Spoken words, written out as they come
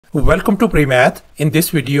Welcome to PreMath. In this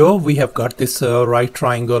video, we have got this right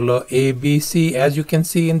triangle ABC, as you can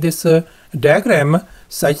see in this diagram,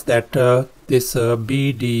 such that this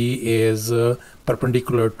BD is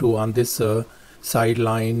perpendicular to on this side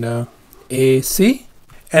line AC.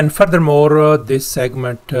 And furthermore, this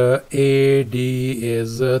segment AD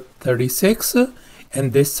is 36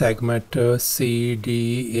 and this segment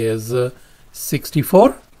CD is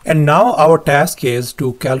 64. And now our task is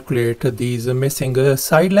to calculate these missing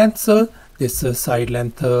side lengths. This side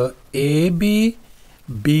length AB,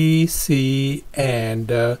 BC and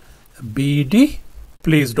BD.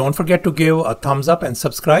 Please don't forget to give a thumbs up and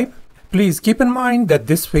subscribe. Please keep in mind that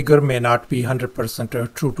this figure may not be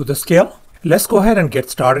 100% true to the scale. Let's go ahead and get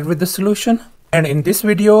started with the solution. And in this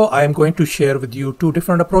video, I am going to share with you two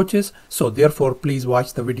different approaches. So therefore, please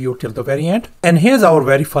watch the video till the very end. And here's our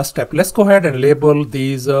very first step. Let's go ahead and label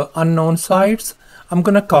these unknown sides. I'm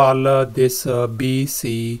going to call this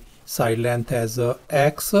BC side length as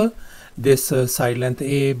X, this side length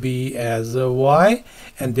AB as Y,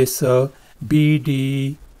 and this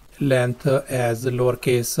BD length as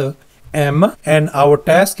lowercase m. And our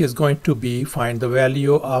task is going to be find the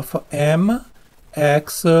value of m,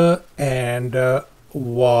 X and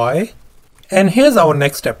Y. And here's our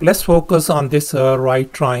next step. Let's focus on this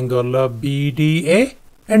right triangle BDA.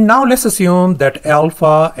 And now let's assume that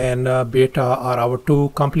alpha and beta are our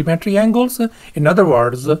two complementary angles. In other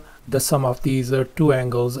words, the sum of these two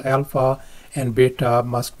angles, alpha and beta,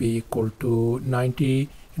 must be equal to 90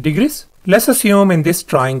 degrees. Let's assume in this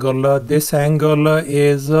triangle, this angle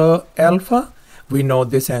is alpha. We know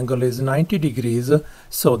this angle is 90 degrees,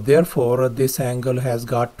 so therefore this angle has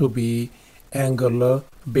got to be angle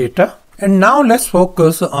beta. And now let's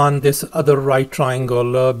focus on this other right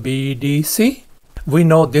triangle BDC. We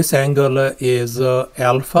know this angle is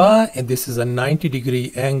alpha and this is a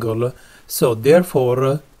 90-degree angle, so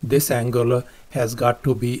therefore this angle has got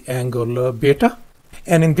to be angle beta.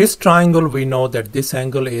 And in this triangle, we know that this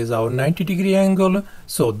angle is our 90-degree angle.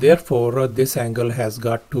 So therefore, this angle has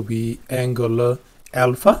got to be angle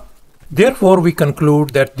alpha. Therefore, we conclude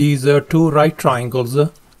that these two right triangles,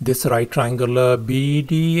 this right triangle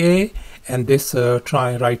BDA and this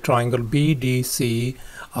right triangle BDC,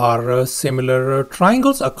 are similar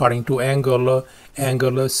triangles according to angle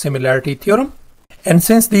similarity theorem. And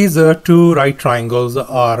since these two right triangles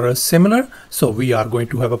are similar, so we are going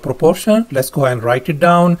to have a proportion. Let's go ahead and write it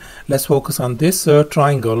down. Let's focus on this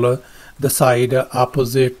triangle. The side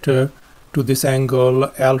opposite to this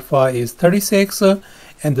angle alpha is 36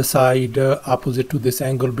 and the side opposite to this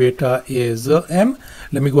angle beta is m.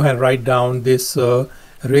 Let me go ahead and write down this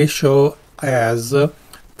ratio as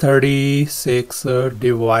 36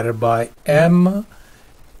 divided by m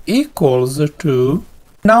equals to.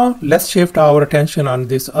 Now let's shift our attention on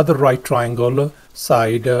this other right triangle.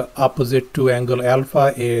 Side opposite to angle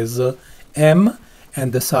alpha is m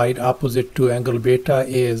and the side opposite to angle beta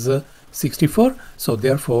is 64. So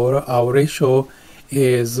therefore our ratio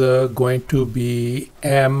is going to be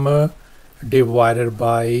m divided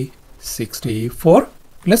by 64.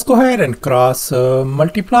 Let's go ahead and cross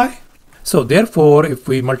multiply. So therefore if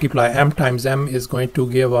we multiply m times m is going to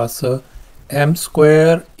give us m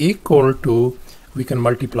square equal to, we can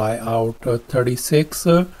multiply out 36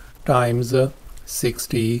 times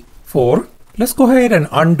 64. Let's go ahead and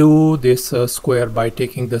undo this square by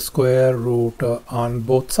taking the square root on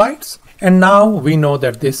both sides. And now we know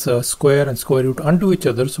that this square and square root undo each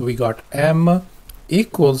other. So we got m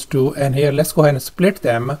equals to, and here let's go ahead and split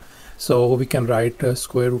them. So we can write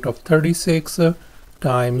square root of 36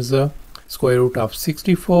 times square root of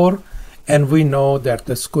 64. And we know that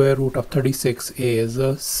the square root of 36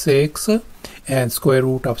 is 6 and square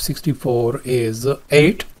root of 64 is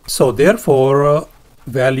 8. So therefore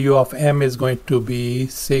value of m is going to be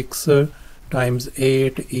 6 times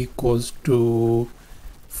 8 equals to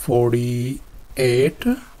 48.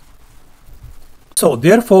 So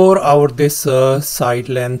therefore our this side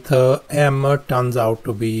length m turns out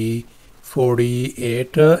to be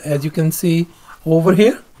 48, as you can see over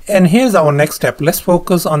here. And here's our next step. Let's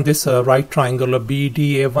focus on this right triangle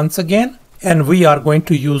BDA once again. And we are going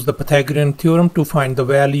to use the Pythagorean theorem to find the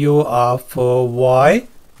value of y.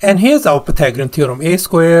 And here's our Pythagorean theorem. A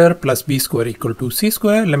square plus b square equal to c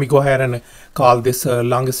square. Let me go ahead and call this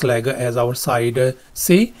longest leg as our side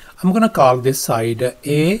c. I'm going to call this side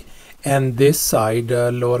a and this side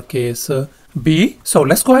lowercase b. So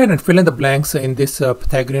let's go ahead and fill in the blanks in this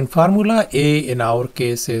Pythagorean formula. A in our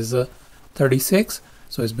case is 36.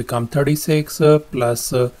 So it's become 36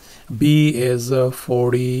 plus b is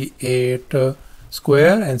 48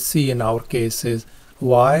 square and c in our case is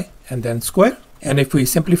y and then square. And if we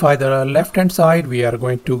simplify the left hand side, we are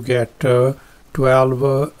going to get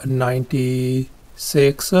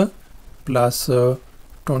 1296 plus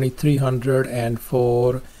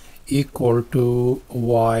 2304 equal to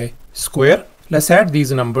y square. Let's add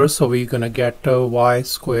these numbers. So we're gonna get y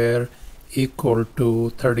square equal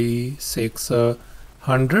to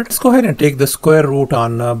 3600. Let's go ahead and take the square root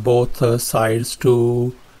on both sides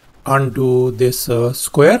to undo this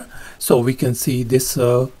square. So we can see this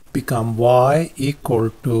become y equal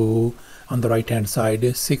to, on the right hand side,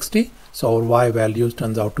 is 60. So our y value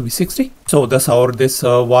turns out to be 60. So thus this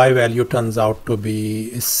y value turns out to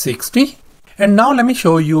be 60. And now let me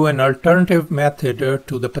show you an alternative method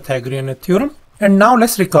to the Pythagorean theorem. And now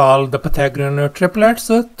let's recall the Pythagorean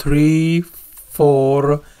triplets 3,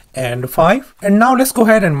 4, and 5. And now let's go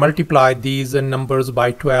ahead and multiply these numbers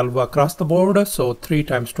by 12 across the board. So 3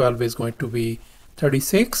 times 12 is going to be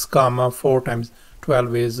 36, comma 4 times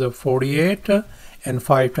 12 is 48, and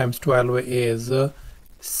 5 times 12 is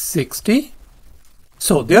 60.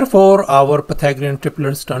 So therefore our Pythagorean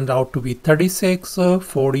triplets turned out to be 36,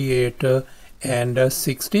 48, and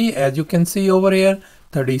 60. As you can see over here,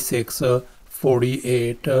 36,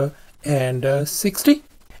 48, and 60.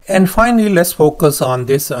 And finally, let's focus on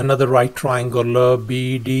this another right triangle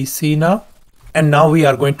BDC now. And now we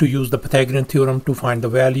are going to use the Pythagorean theorem to find the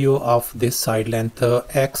value of this side length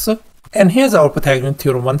x. And here's our Pythagorean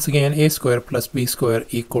theorem once again: a square plus b square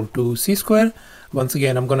equal to c square. Once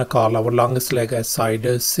again, I'm going to call our longest leg as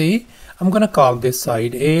side C. I'm going to call this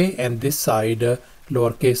side A and this side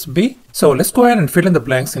lowercase b. So let's go ahead and fill in the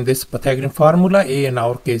blanks in this Pythagorean formula. A in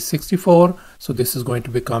our case 64. So this is going to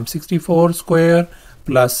become 64 square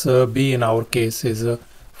plus b in our case is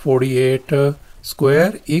 48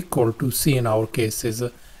 square equal to c in our case is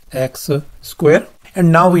x square.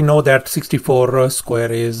 And now we know that 64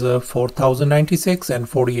 square is 4096 and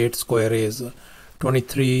 48 square is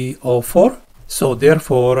 2304. So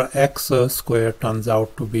therefore x square turns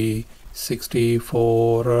out to be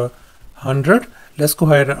 6400. Let's go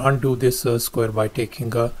ahead and undo this square by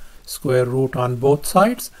taking a square root on both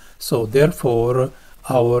sides. So therefore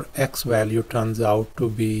our x value turns out to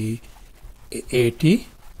be 80.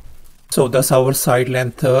 So thus our side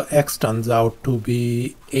length x turns out to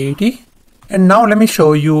be 80. And now let me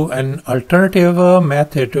show you an alternative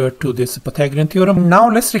method to this Pythagorean theorem. Now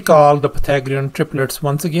let's recall the Pythagorean triplets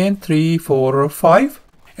once again: 3, 4, 5.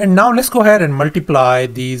 And now let's go ahead and multiply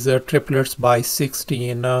these triplets by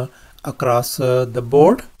 16 across the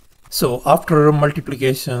board. So after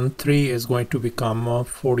multiplication, 3 is going to become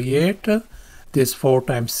 48. This 4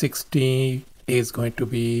 times 16 is going to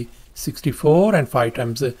be 64, and 5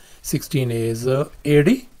 times 16 is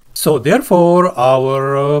 80. So therefore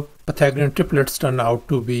our Pythagorean triplets turn out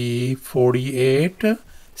to be 48,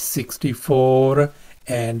 64,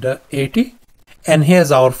 and 80. And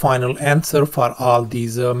here's our final answer for all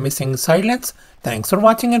these missing side lengths. Thanks for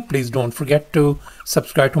watching, and please don't forget to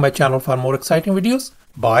subscribe to my channel for more exciting videos.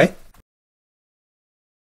 Bye.